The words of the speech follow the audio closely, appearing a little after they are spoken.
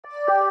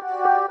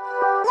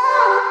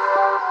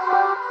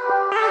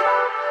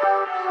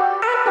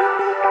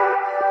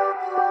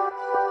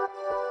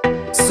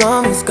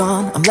song is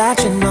gone, I'm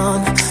latching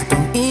on.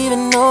 Don't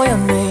even know your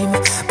name,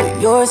 but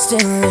you're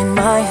still in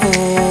my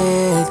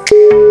head.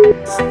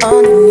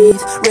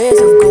 Underneath rays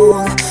of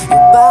gold,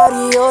 your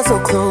body oh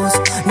so close.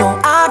 No,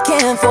 I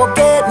can't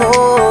forget, no.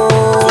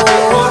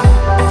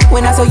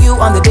 When I saw you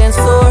on the dance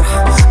floor,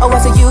 oh, I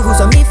saw you who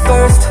saw me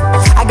first.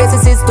 I guess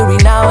it's history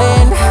now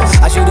and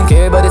I shouldn't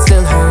care, but it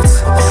still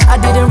hurts. I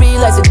didn't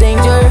realize the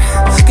danger,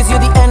 cause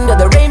you're the end of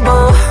the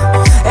rainbow.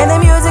 And the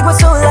music was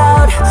so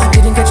loud,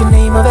 didn't catch your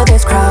name over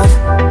this crowd.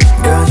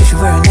 Girl, you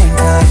should wear a name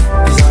tag,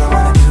 cause all I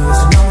wanna do is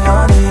to know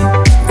your name.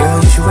 Girl,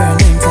 you should wear a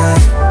name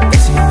tag,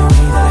 that's the only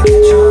way that I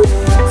get your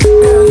name.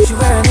 Girl, you should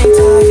wear a name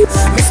tag,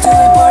 it's too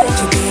important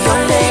to be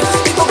your name.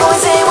 People go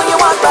insane when you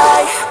walk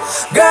by.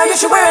 Girl, you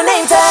should wear a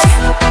name tag.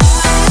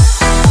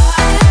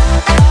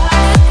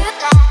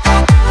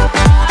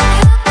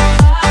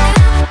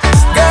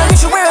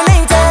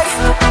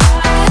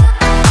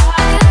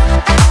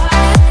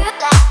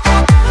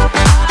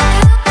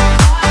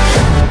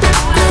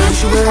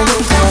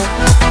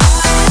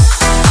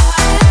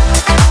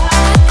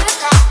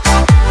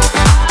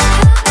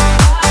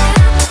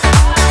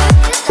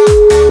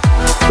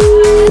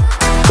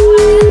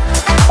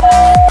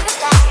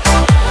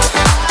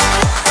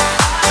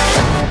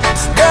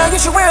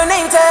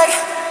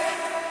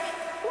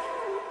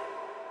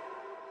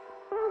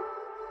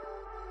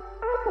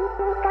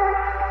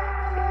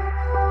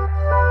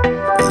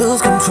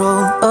 Lose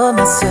control of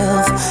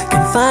myself,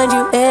 can't find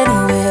you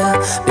anywhere.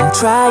 Been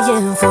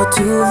trying for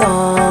too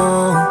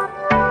long.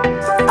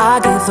 I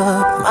give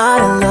up, I'm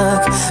out of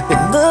luck.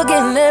 Been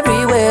looking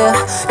everywhere,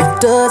 it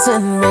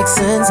doesn't make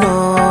sense,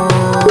 no.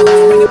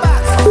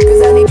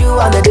 Cause I need you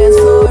on the dance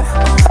floor.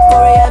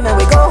 4 AM and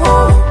we go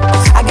home.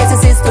 I guess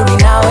it's history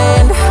now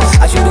and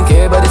I shouldn't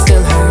care, but it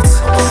still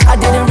hurts. I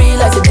didn't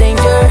realize the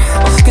danger,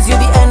 cause you're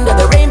the end of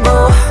the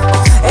rainbow.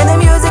 And the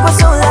music was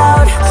so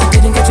loud,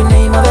 didn't catch your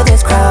name over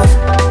this crowd.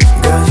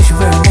 Girl, you should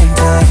wear a name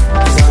tag,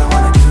 cause all I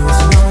wanna do is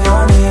to know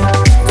your name.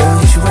 Girl,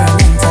 you should wear a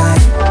name tag,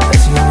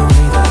 that's the only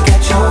way that I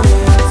get your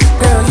name.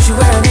 Girl, you should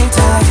wear a name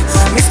tag,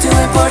 it's too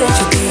important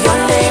to be your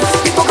name.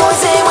 People go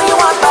insane when you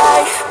walk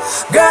by.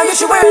 Girl, you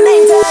should wear a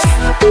name tag.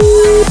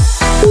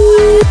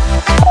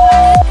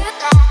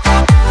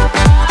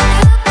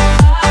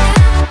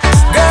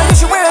 Girl, you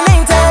should wear a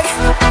name tag.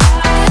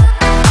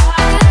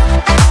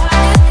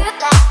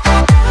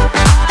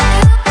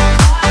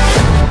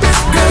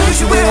 Girl, you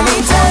should wear a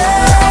name tag,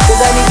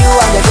 cause I need you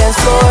on the dance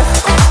floor.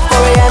 4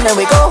 AM and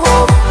we go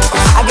home.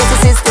 I guess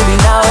it's history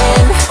now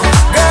and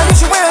girl, you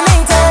should wear a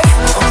name tag.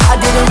 I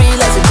didn't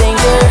realize the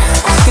danger,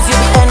 cause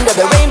you're the end of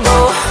the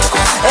rainbow.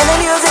 And the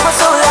music was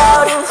so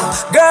loud.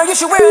 Girl, you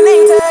should wear a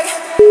name tag.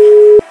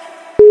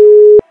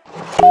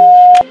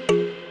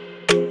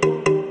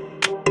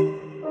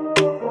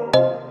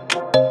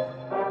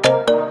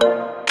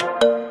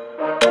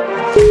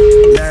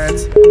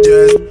 Let's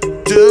just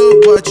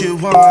do what you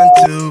want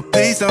to.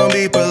 Please don't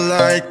be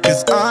polite,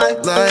 cause I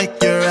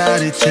like your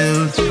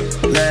attitude.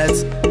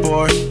 Let's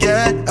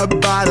forget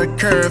about a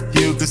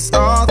curfew, cause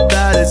all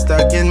that is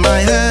stuck in my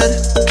head.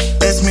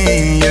 It's me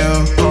and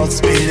you, pulse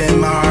speed and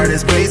my heart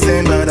is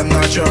racing, but I'm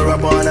not sure I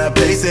wanna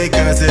place it,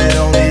 cause it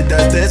only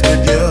does this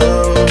with you.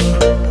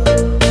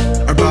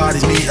 Our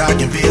bodies meet, I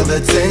can feel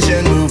the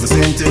tension, move us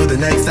into the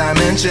next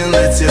dimension.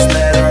 Let's just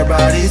let our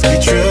bodies be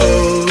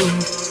true.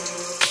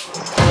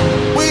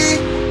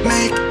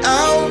 Make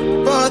out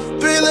for the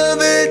thrill of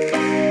it,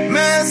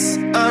 mess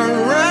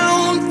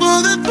around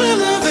for the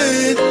thrill of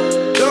it.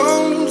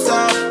 Don't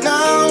stop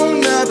now,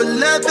 never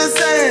let this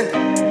end.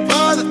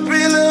 For the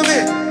thrill of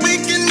it, we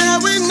can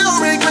have with no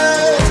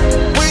regret.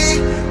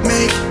 We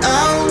make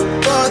out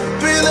for the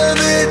thrill of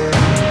it,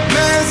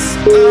 mess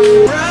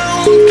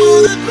around for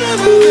the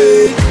thrill of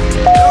it.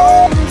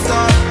 Don't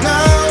stop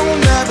now,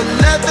 never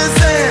let this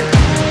end.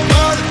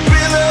 For the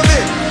thrill of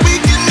it, we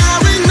can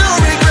have with no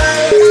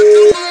regret.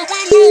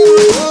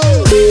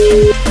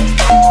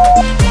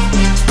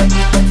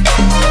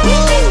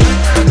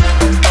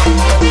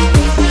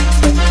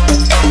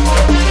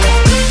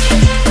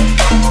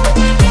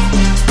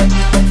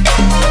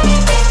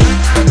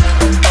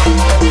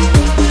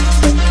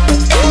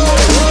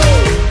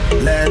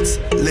 Let's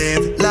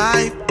live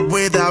life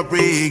without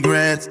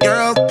regrets.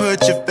 Girl,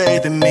 put your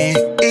faith in me,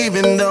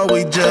 even though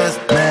we just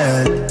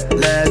met.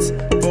 Let's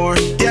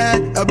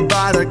forget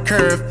about a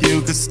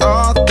curfew, cause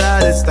all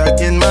that is stuck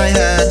in my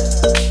head.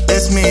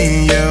 It's me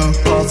and you,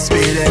 pulse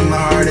speed and my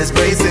heart is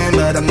racing,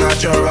 but I'm not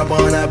sure I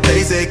wanna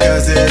place it,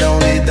 cause it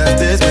only does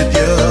this with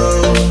you.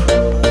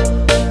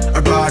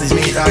 Our bodies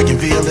meet, I can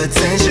feel the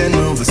tension,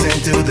 move us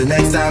into the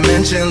next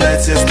dimension.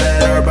 Let's just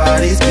let our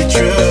bodies be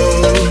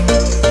true.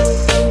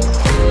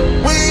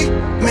 We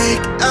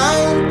make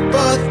out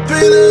for the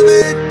thrill of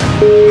it,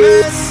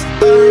 mess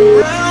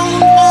around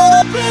for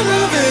the thrill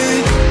of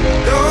it.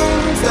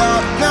 Don't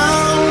stop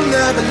now,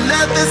 never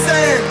let this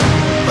end.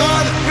 For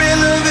the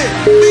thrill of it,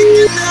 we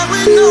can have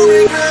with no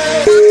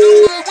regret.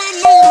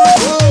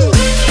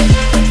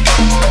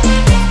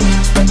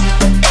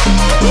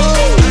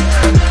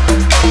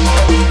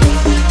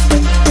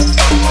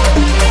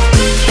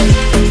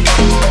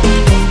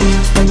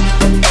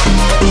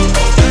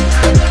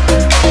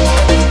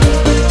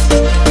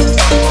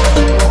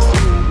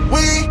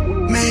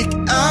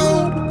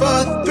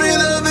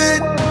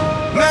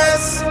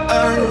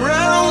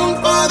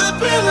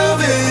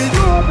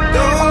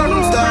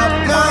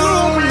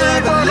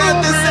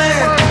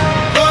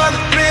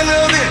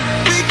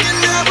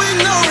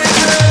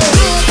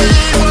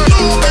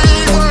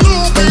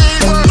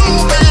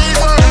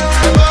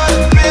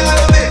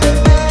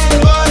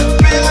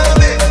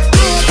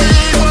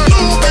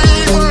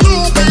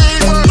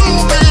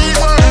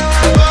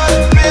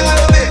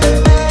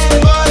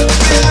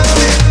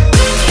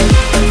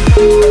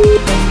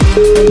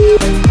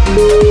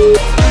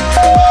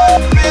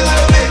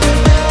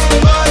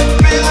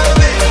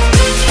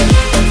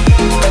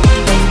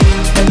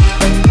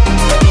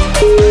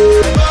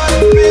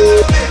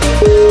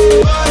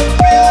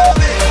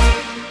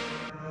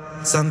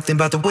 Something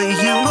about the way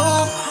you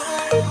move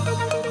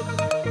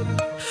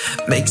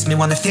makes me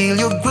wanna feel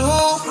your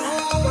groove.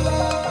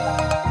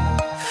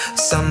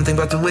 Something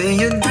about the way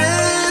you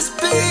dress,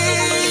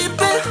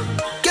 baby,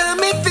 got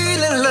me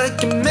feeling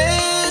like a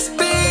mess,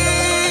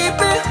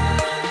 baby.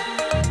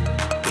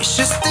 We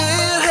should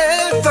still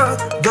have fun,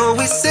 though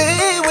we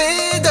say we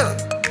don't.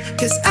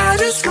 'Cause I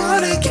just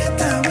wanna get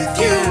down with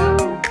you.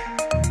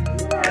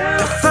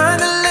 I find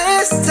the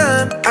last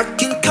time I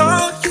can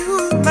call you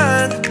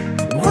mine.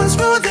 Once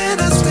more then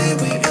I swear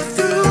we are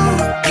through.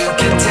 You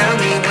can tell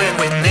me when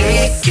we're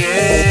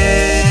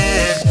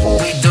naked.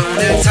 We don't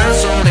have time,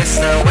 so let's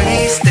not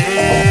waste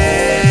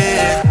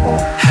it.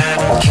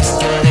 Haven't kissed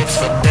your lips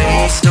for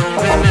days, don't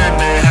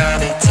remember how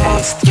they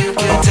taste. You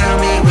can tell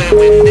me when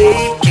we're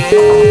naked.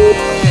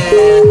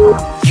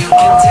 You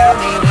can tell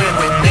me when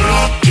we're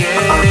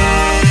naked.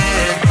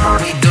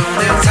 We don't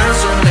have time,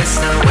 so let's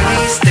not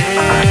waste it.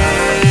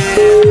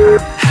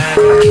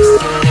 Haven't kissed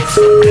your lips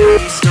for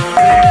days, don't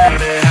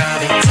remember how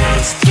they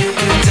taste. You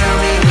can tell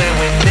me when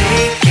we're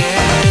naked.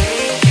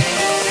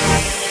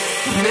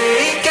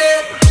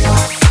 Naked.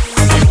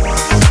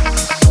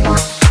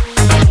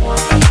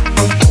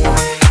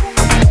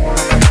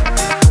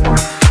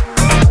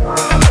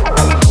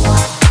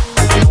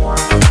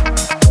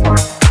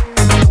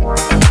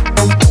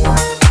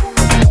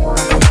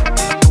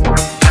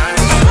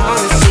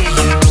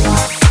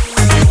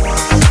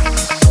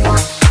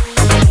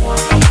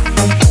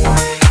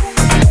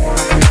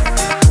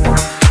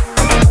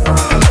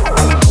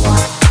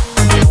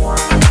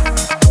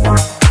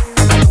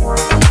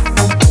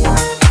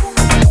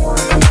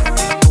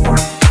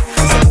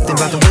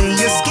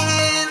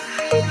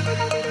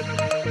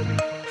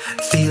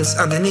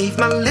 Underneath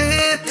my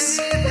lips,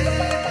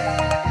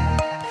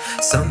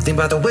 something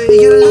about the way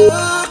you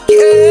look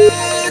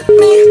at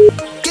me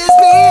gets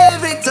me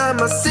every time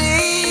I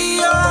see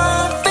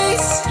your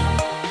face.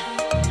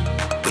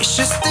 We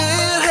should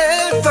still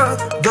have fun,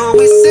 though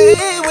we say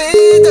we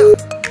don't.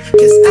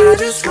 'Cause I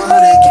just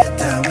wanna get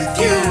down with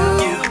you.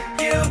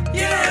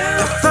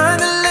 I find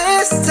the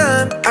last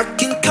time I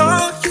can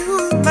call you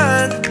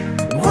mine.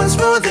 Once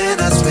more then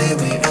I swear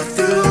we are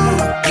through.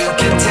 You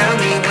can tell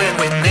me when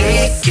we're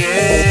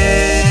naked.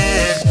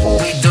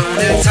 We don't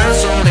have time,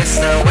 so let's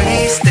not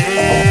waste it.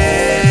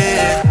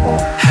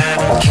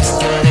 Haven't kissed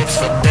your lips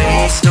for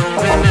days, don't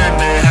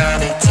remember how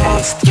they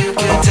taste. You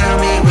can tell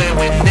me when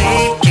we're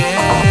naked.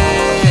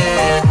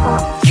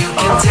 You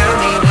can tell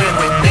me when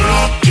we're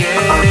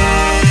naked.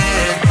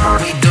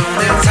 We don't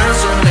have time,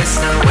 so let's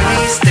not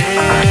waste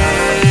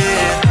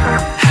it.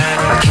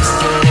 Haven't kissed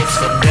your lips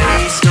for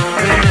days, don't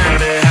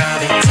remember how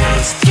they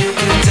taste. You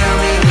can tell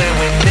me when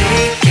we're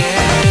naked.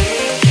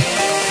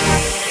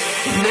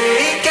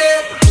 Naked.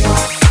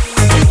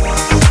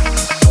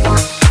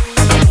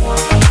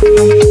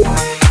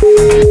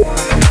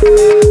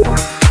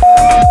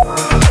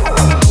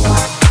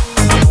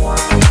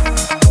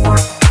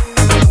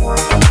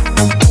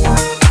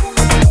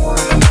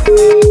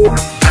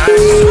 I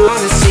just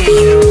wanna see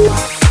you.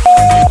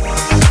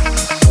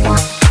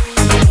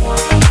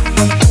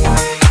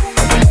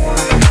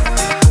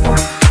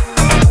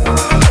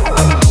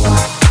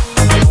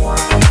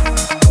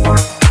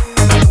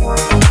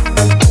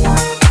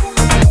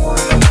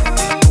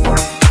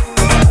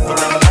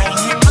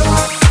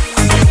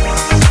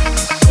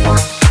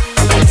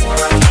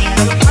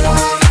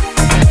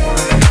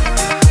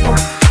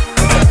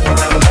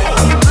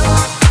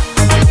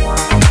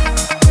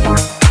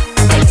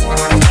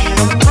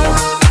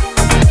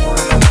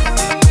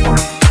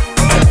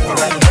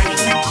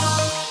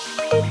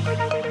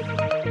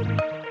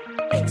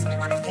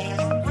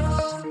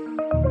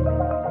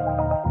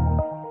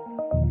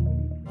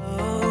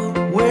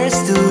 We're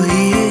still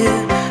here,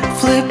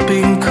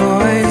 flipping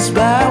coins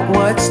about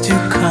what's to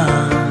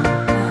come.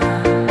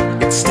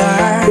 It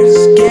starts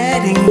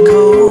getting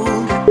cold,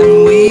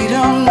 and we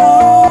don't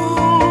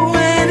know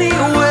any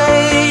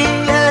way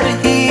out of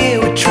here.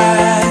 We're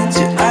trying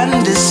to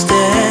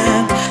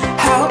understand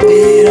how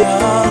it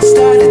all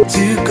started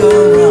to go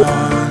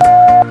wrong.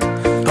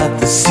 But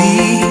the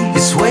sea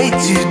is way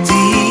too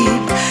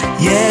deep,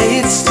 yeah,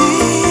 it's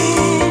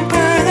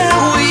deeper than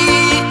we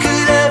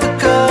could ever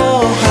go,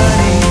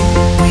 honey.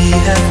 We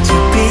have to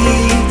be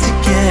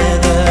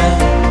together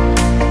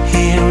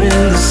here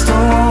in the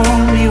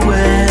stormy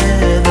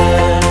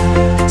weather.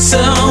 So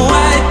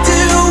I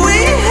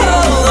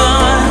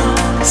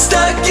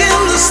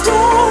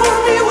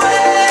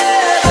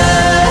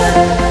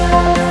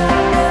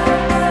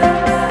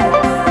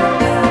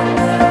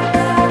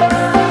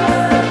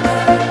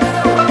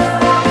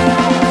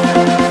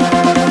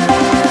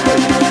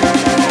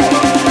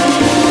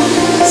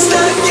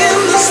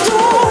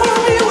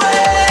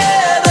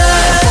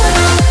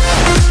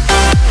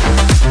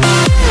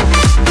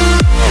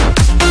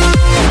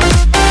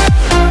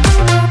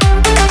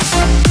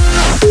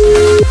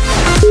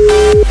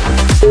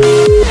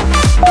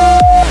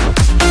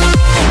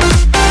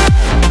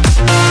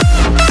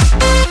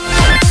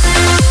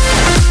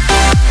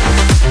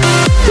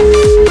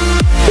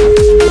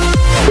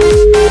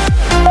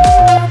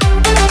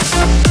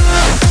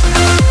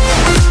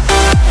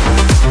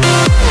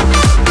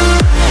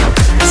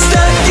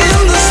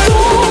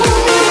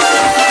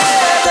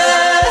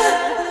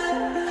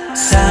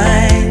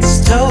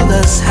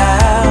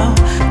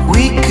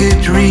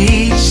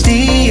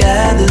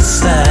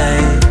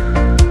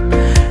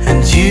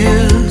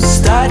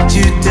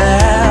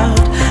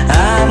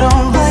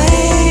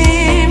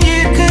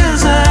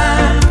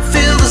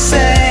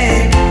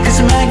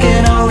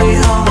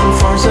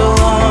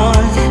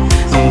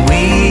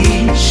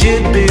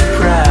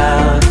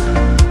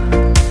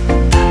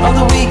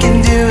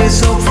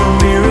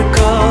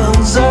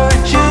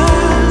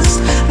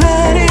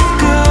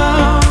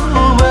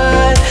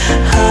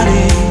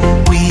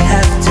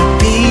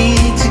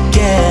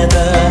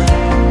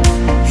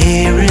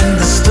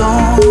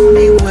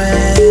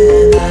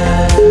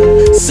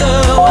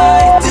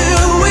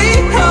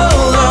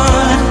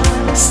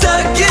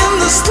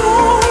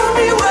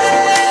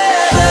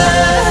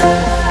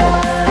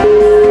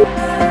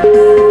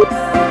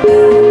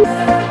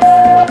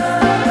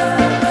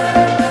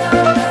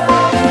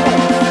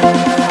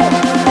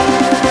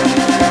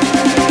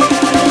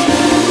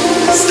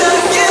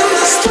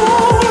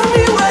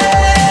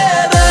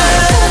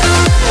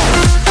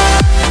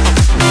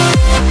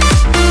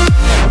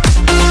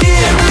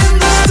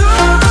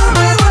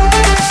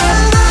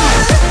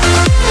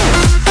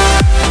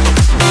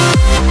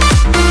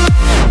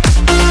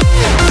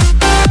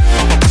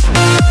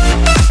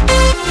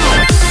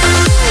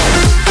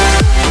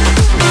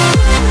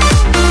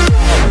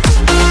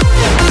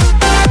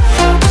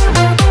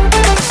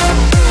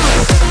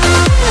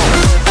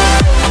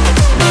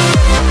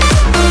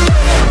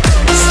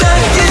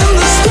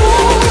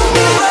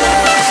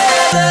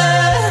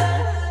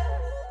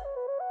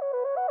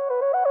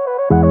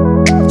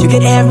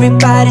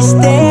everybody's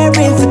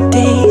staring for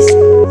days.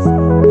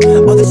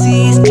 All they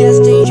see is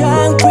just a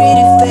young,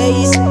 pretty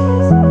face.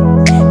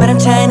 But I'm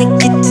trying to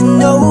get to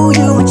know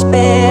you much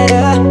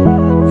better.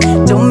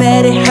 Don't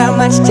matter how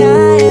much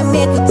time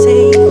it will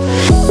take,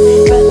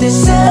 but there's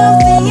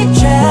something you're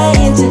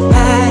trying to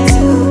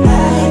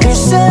hide. There's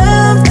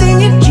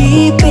something you're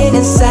keeping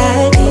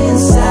inside.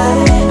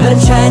 But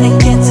I'm trying to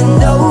get to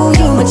know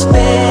you much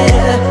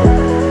better.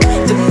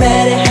 Don't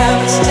matter how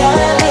much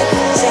time it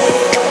will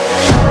take.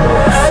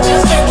 I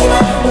just can't give up.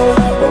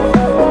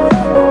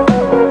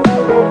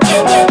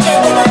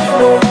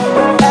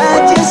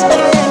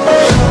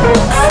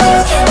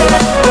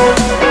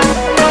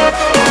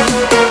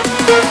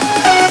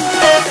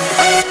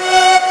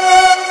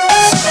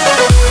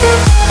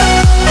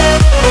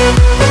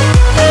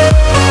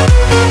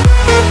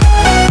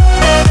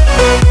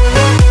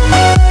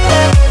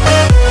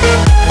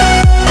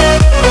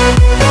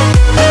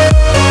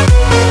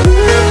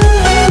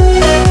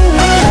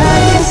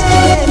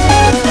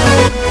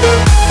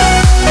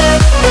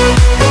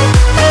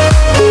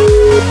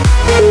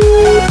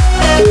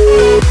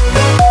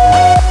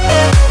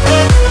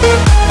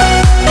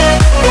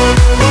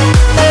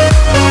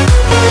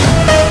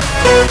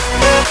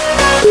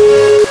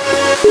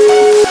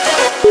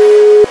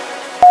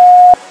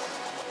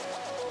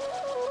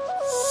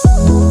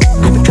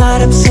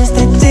 Caught up since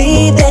the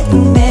day that we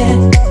met,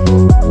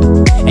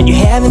 and you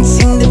haven't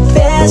seen the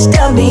best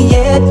of me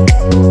yet.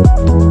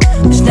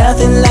 There's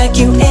nothing like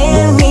you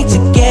and me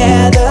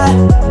together,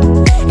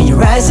 and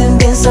your eyes have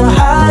been so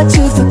hard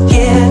to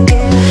forget.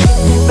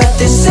 But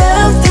there's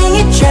something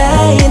you're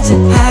trying to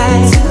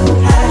hide.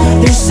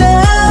 There's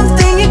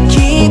something you're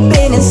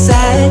keeping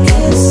inside.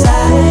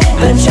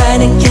 But I'm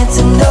trying to get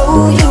to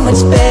know you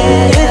much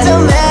better. It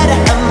don't matter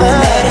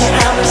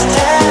how much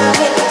time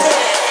it takes.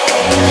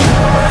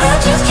 I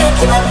just can't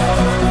give up.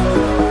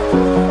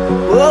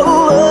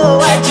 Whoa,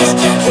 I just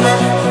can't give up.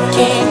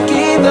 Can't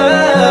give up.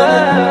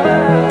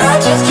 I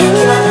just can't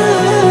give up.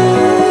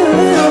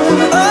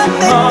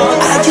 Oh,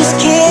 I just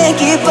can't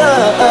give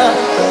up. I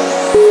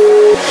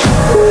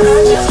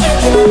just can't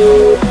give up.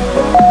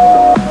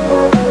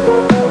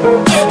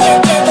 Can't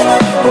give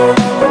up.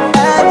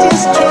 I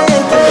just can't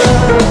give up.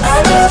 I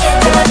just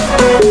can't give up.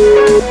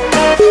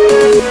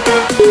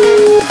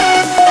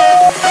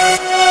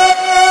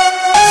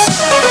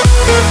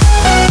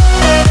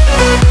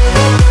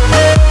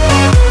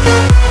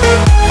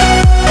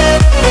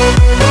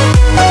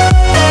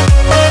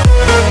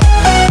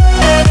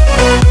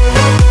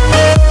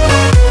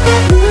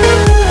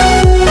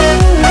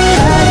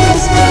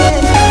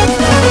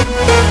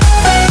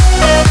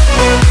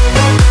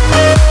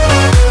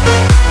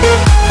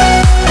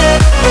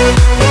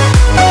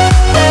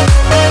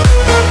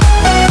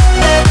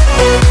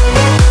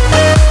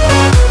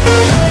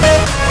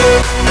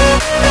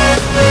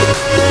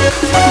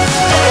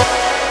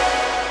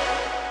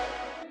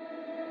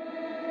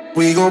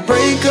 We gon'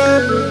 break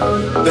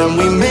up, then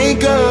we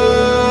make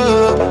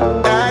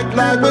up. Act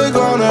like we're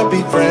gonna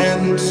be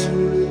friends.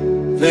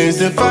 Blaze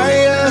the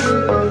fire,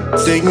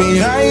 take me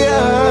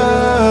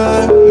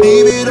higher.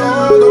 Leave it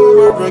all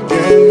over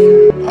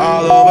again,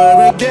 all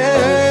over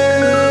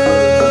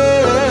again.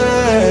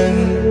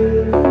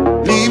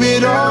 Leave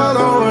it all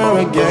over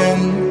again,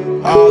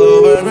 all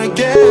over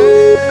again.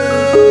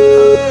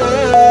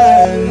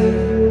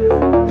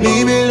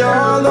 Leave it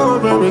all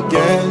over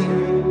again.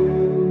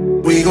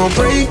 We gon'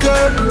 break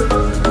up,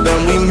 then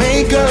we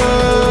make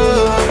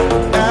up.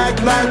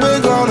 Act like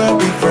we're gonna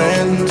be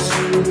friends.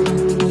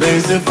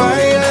 Blaze the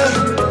fire,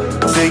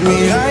 take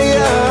me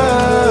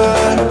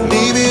higher.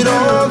 Leave it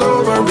all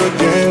over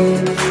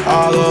again,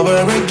 all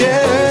over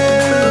again.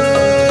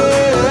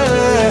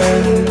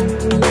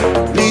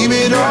 Leave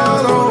it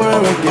all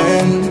over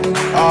again,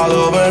 all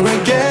over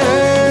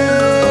again.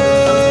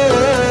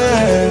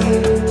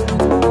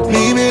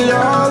 Leave it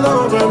all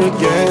over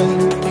again.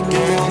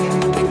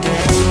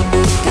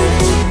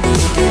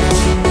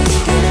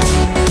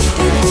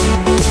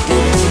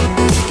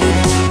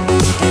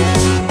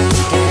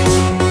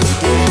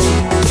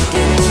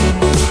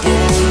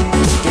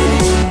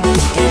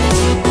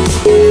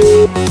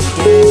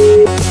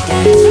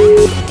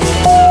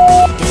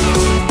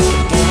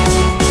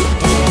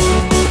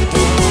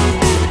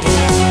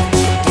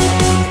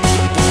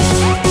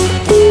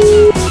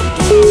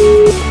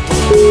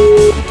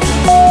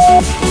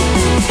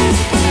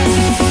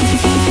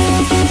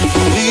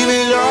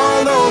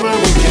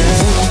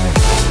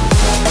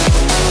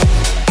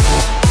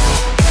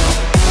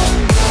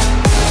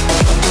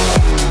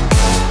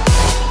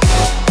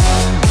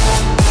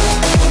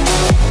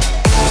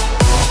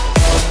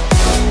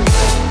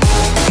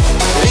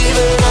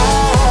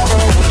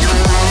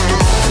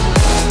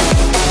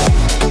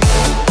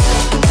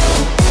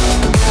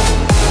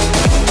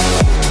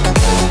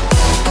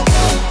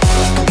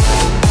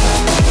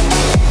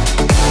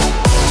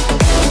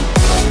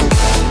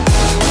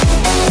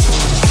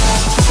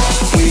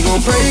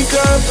 Break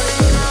up,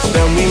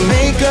 then we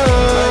make up.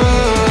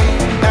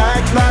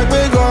 Act like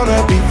we're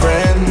gonna be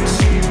friends.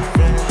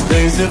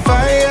 Blaze the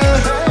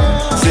fire,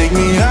 take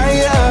me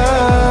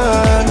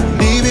higher.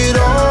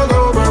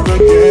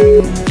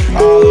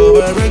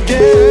 over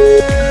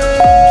again.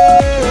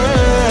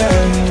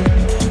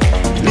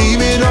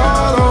 Leave it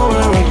all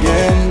over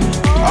again,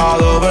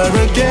 all over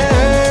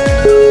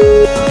again.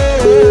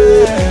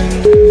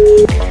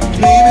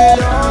 Leave it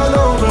all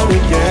over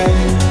again.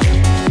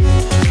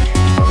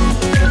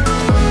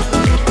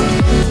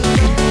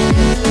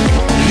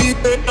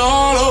 Leave it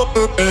all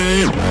over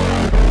again.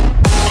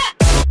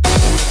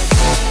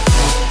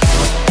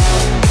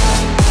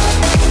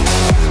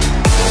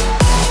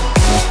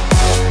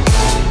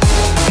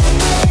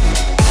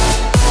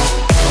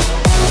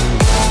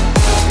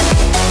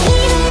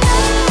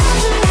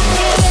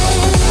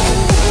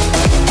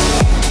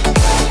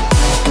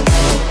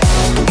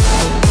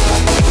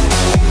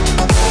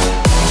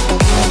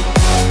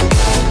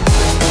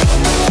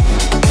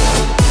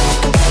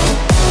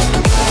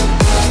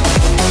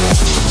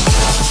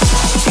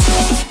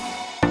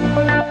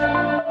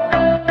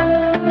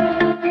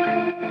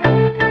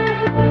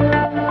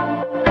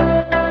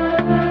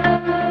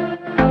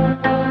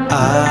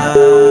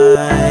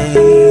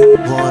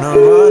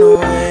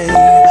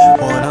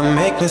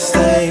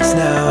 Mistakes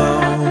now,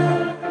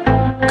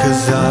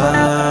 'cause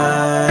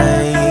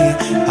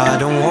I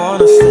don't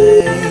wanna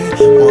stay,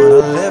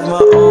 wanna live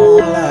my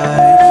own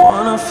life,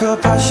 wanna feel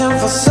passion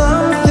for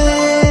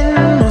something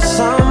or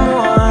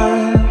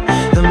someone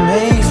that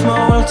makes my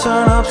world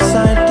turn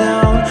upside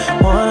down,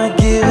 wanna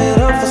give it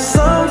up for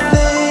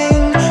something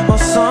or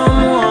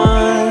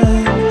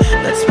someone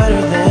that's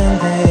better than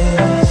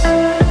this.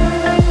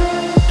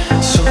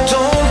 So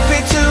don't be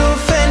too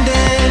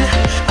offended,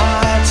 I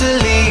had to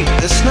leave,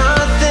 there's not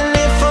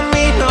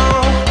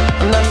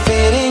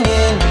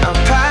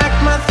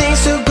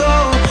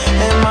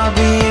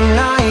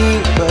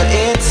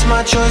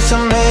choice I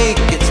make,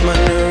 it's my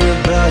new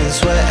rebellious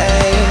way.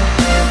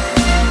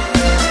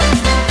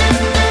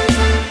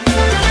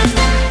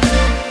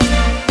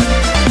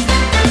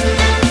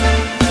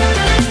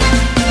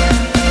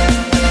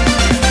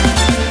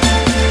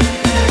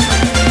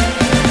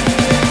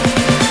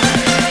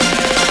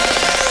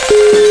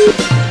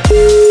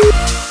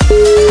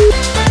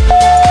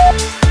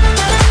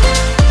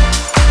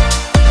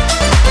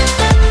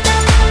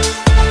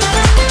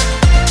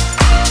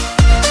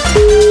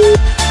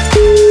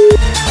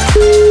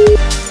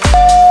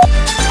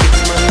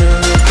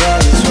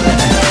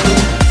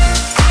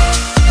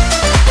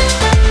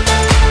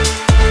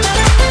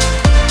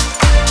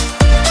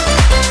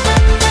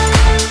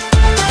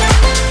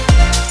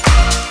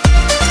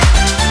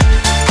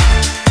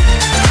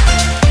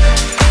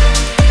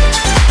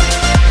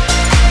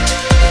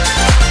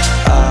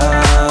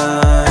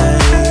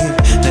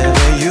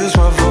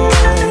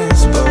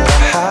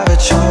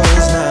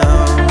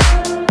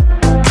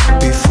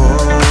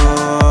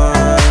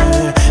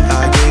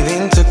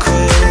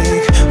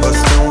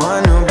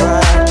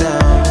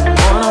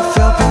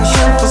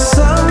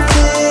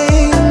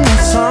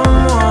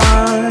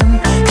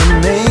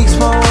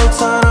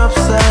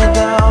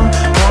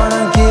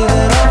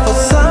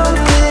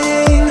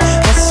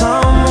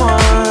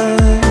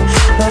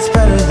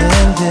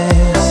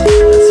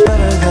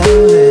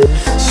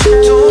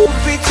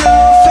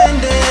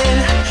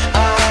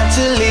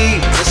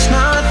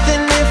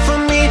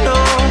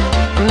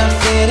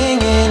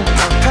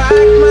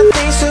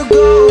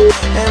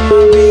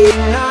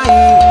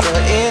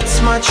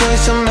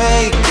 Choice I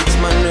make, it's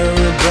my new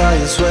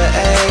rebellious way.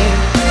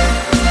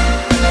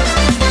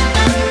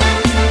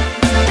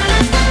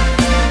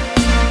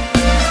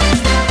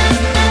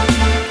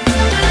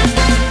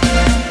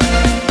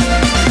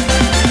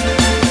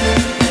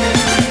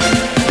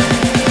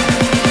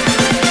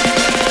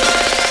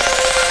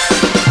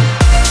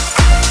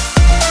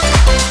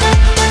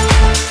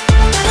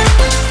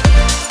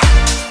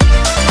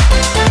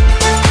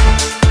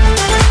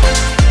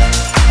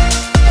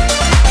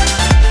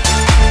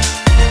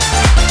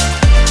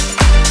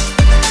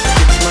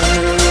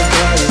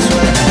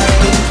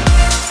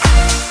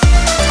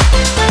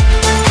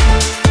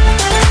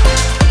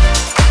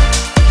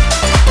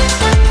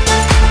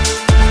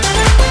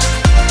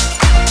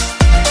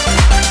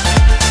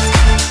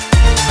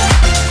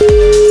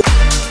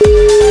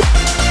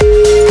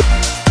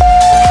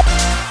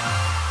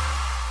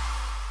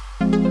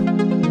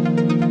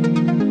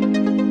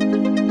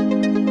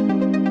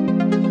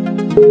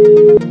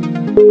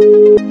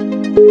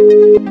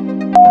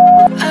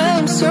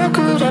 I'm so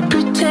good at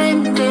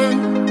pretending,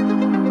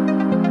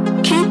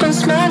 keep on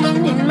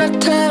smiling in my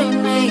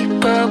tiny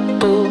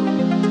bubble,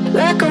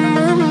 like a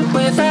movie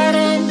without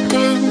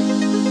ending,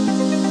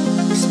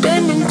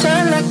 spending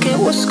time like it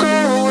was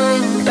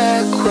going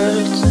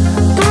backwards.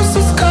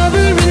 Posters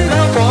covering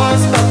our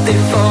walls, but they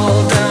fall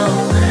down,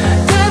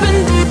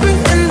 diving deeper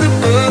in the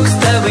books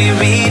that we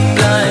read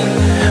blind,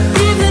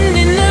 breathing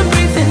in and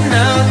breathing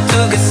out to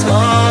get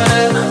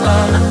smarter,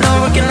 not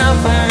working out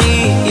for me,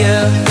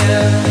 yeah.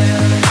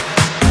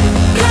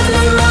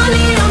 Counting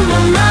money on my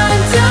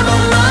mind, tell my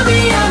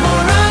mommy I'm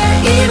alright,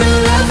 even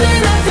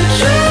laughing at the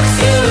jokes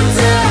you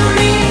tell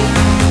me.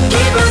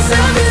 Keep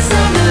myself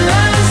inside the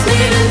lines,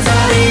 neat and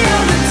tidy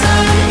all the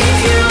time. If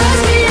you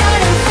ask me, I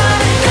am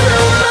fine. Count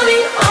on mommy.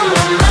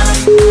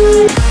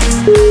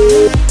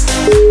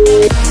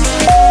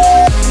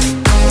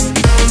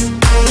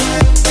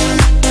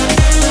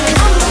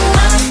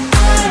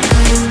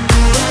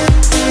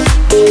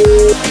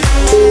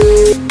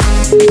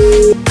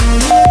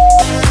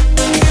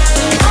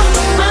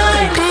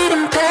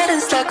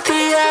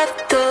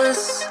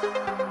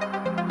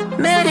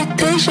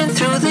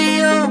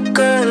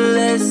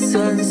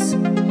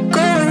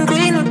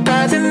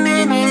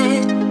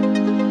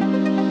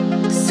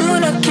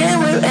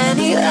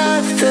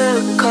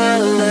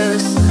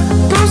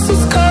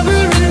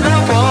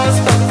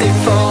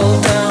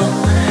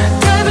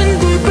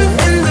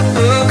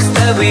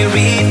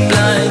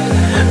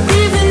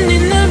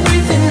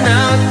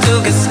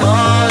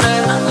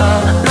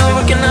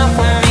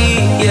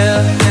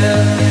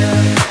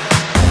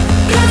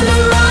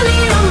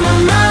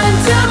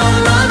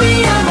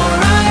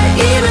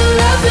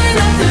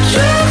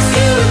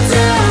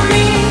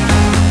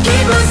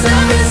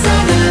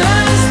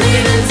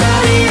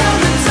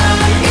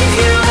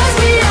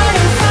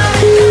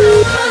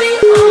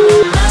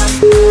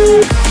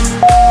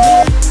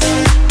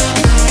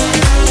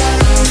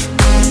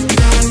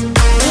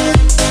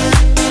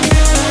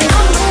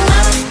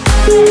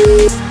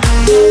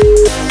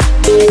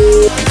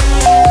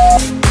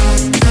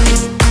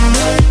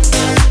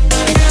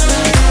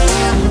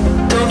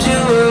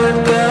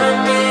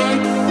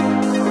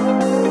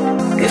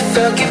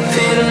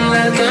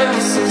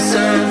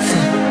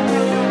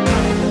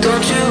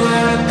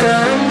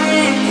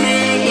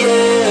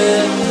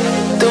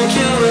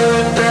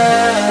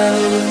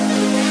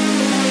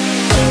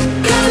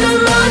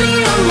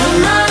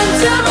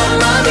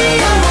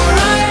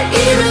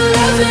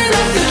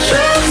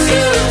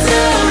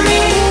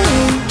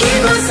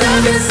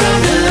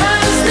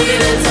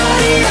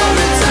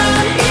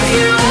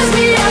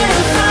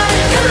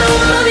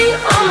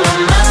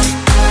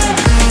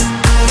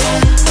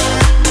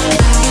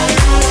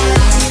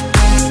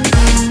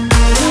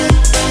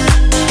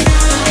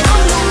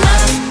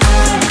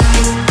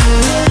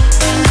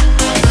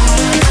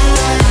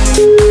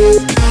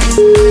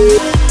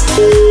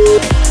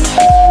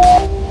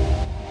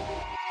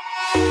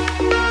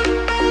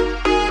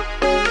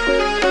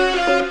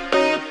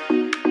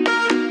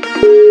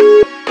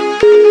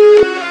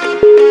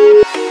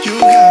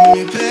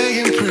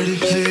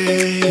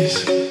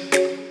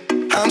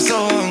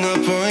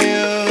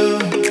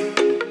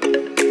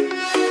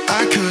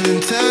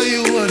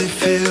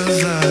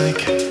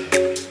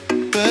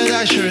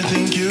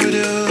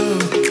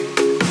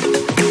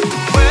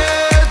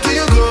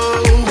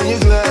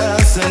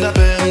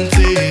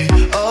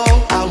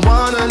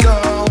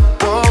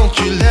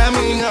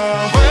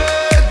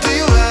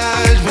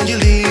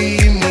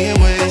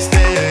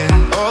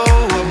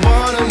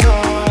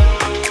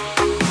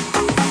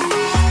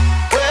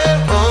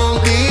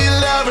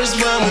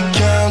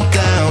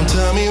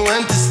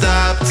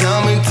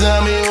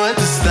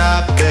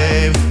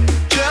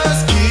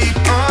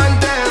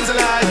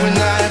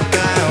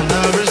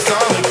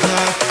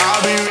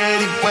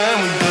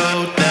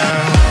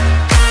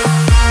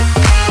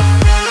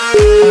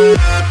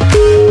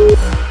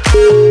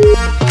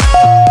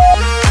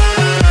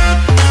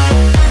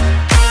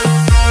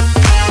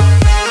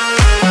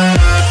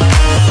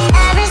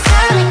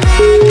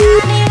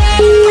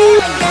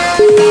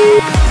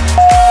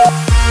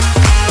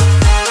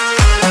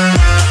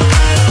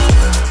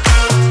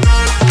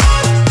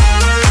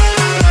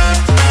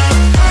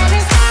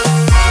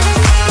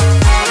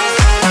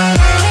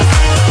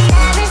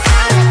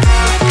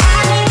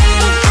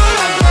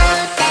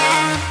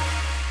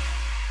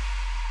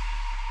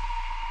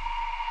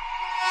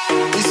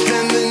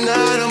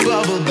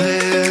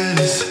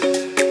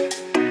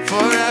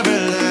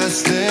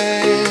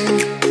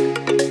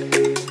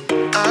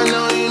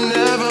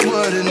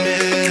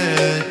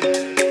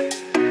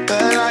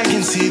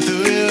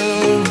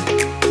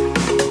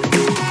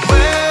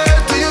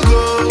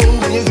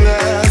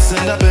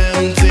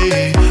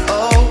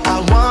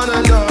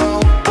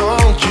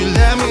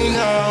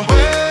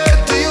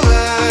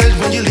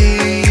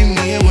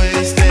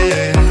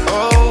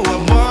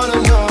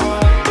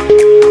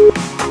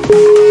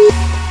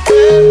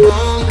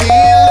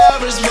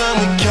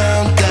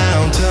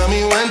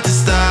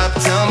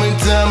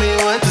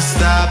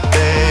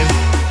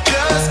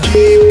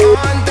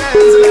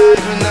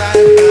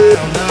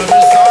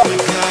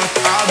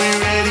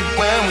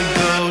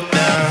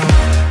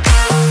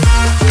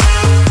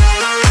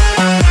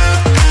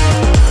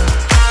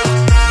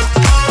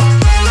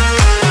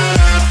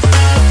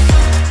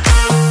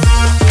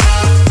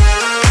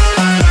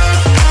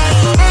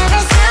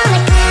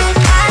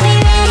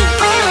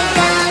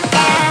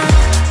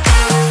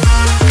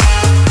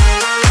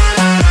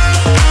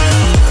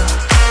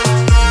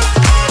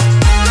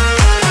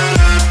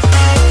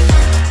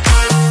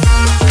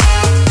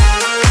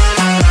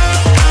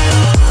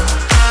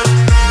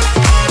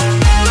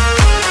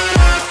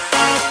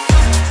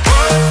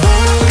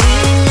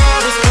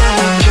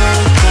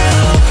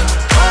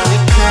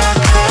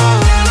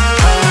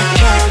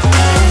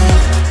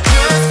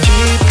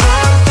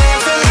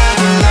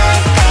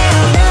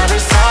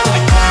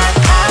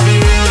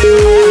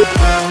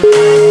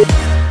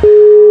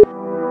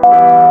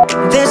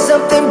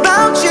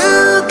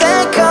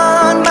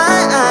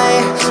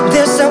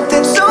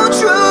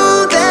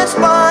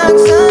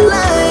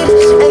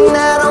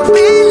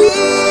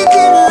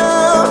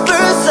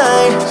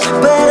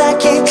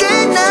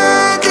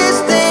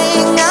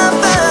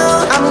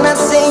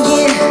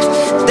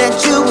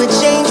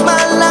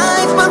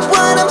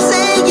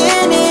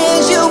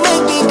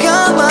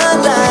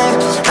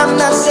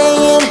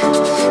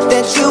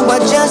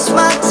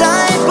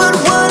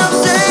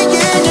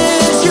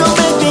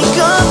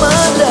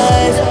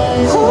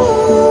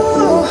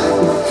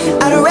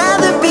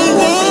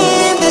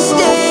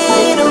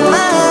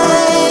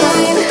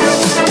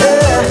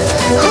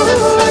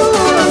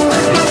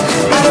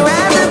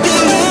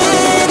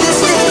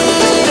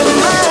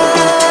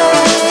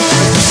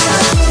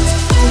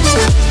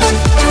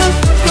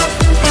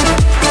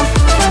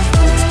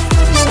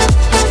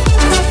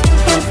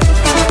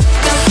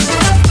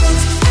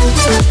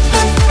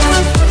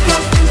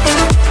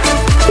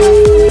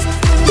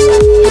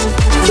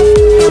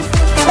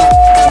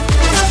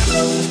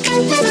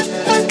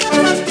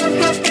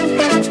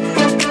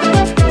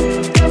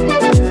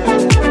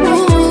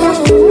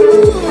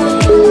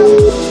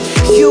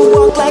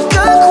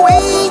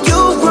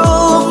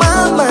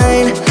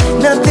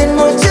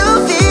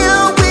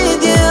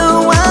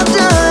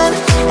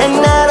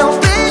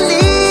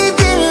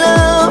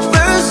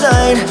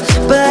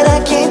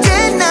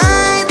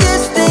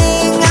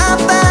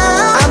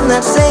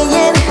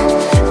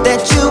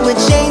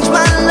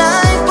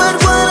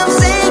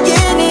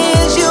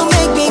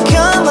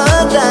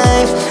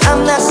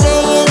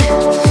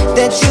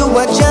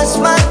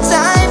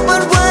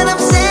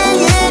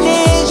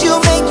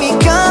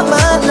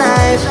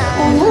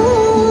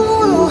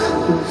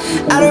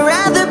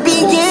 rather be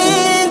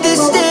in this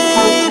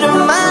state of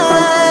mind.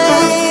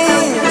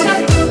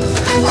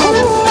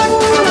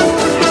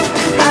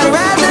 I'd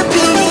rather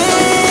be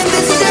in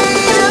this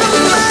state of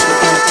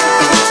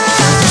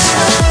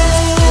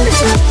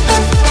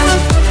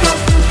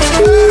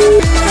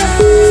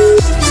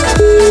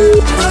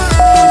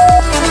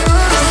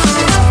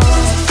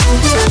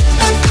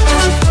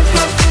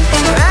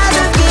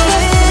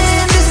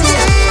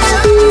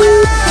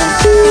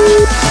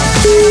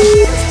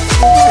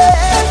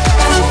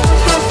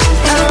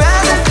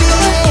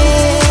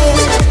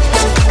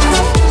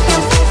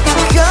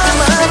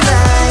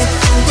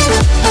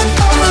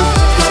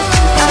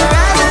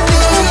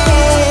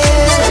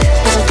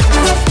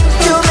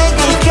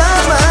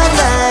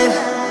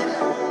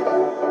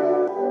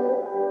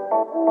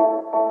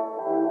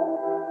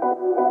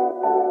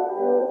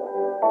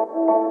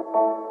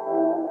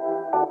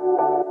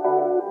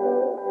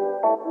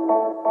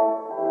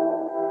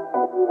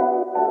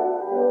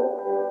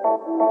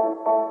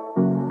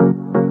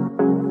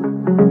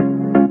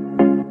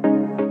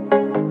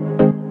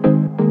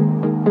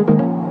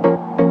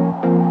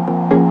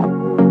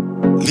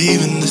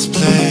Leaving this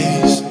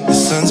place, the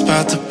sun's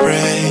about to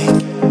break.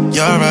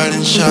 You're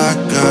riding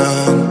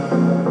shotgun,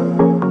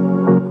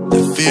 the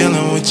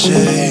feeling we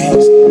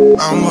chase.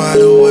 I'm wide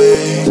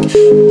awake,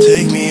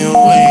 take me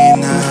away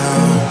now.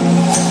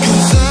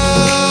 'Cause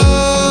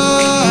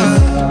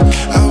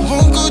I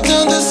won't go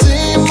down the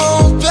same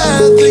old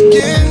path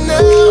again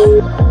now.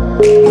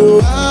 No,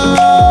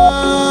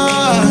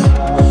 I've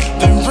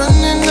been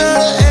running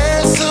out of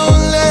air, so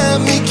let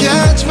me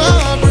catch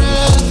my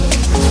breath.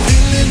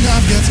 Feeling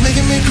I've got's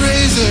making me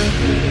crazy.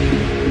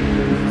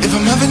 If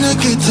I'm having a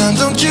good time,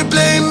 don't you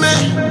blame me.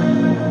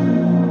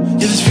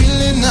 Yeah, this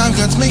feeling I've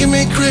got's making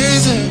me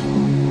crazy,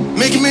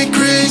 making me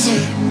crazy.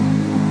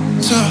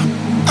 So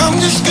I'm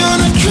just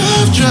gonna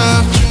drive,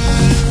 drive,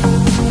 drive.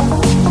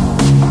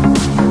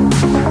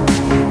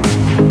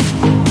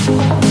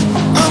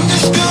 I'm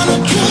just gonna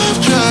drive,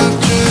 drive,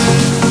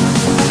 drive.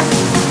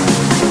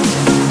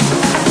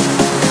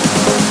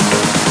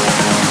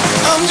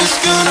 I'm just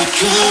gonna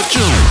drive,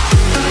 drive.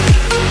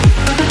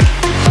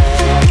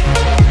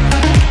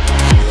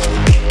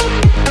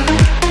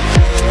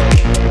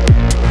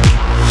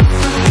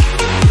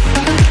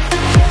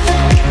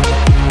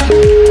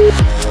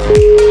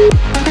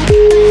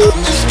 I'm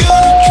just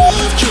gonna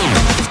drive,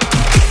 drive.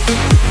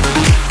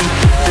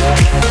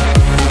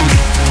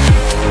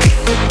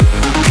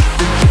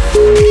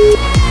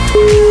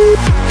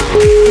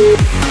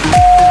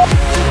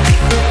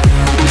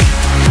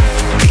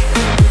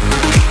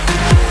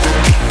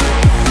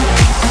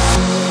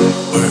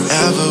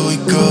 Wherever we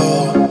go,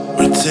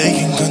 we're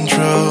taking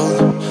control.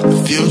 The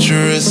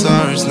future is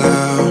ours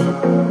now.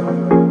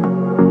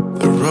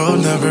 The road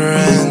never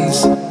ends.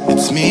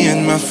 It's me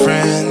and my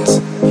friends.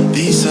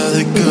 These are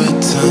the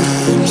good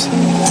times.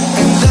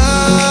 And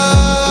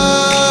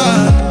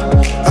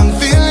I'm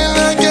feeling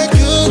like I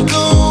could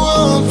go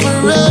on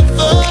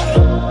forever.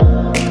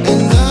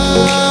 And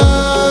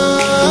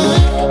I've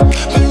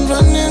been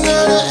running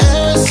out of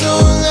air, so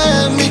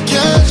let me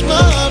catch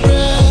my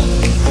breath.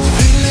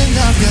 Feeling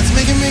I've got's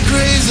making me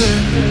crazy.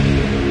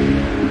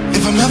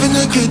 If I'm having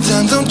a good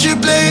time, don't you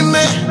blame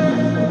me.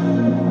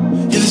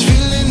 Yeah, this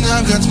feeling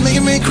I've got's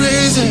making me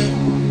crazy,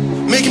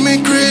 making me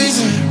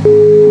crazy.